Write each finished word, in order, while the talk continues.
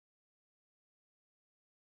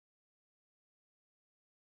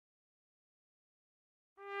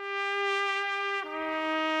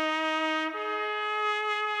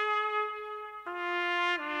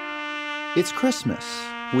It's Christmas.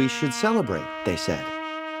 We should celebrate, they said.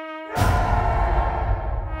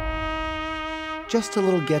 Just a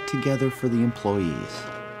little get-together for the employees.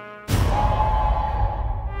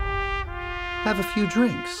 Have a few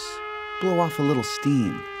drinks. Blow off a little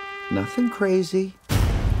steam. Nothing crazy.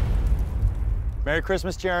 Merry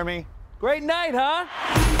Christmas, Jeremy. Great night, huh?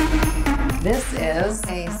 This is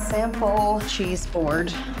a sample cheese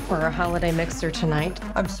board for a holiday mixer tonight.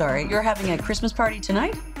 I'm sorry, you're having a Christmas party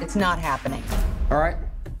tonight? It's not happening. All right,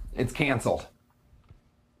 it's canceled.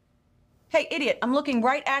 Hey, idiot, I'm looking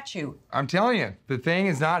right at you. I'm telling you, the thing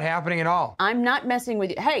is not happening at all. I'm not messing with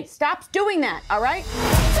you. Hey, stop doing that, all right?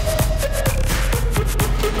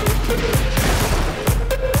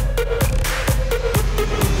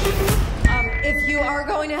 If you are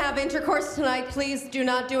going to have intercourse tonight, please do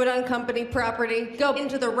not do it on company property. Go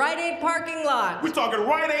into the Rite Aid parking lot. We're talking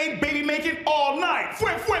Rite Aid, baby making all night.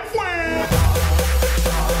 Fwam, fwam, fwam.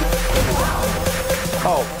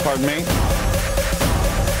 Oh, pardon me?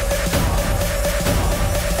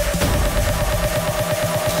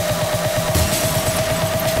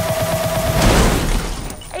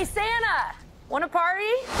 Hey, Santa, want a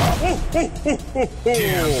party?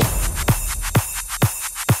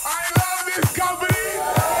 This company.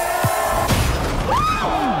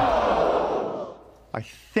 I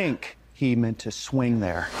think he meant to swing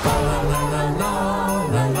there.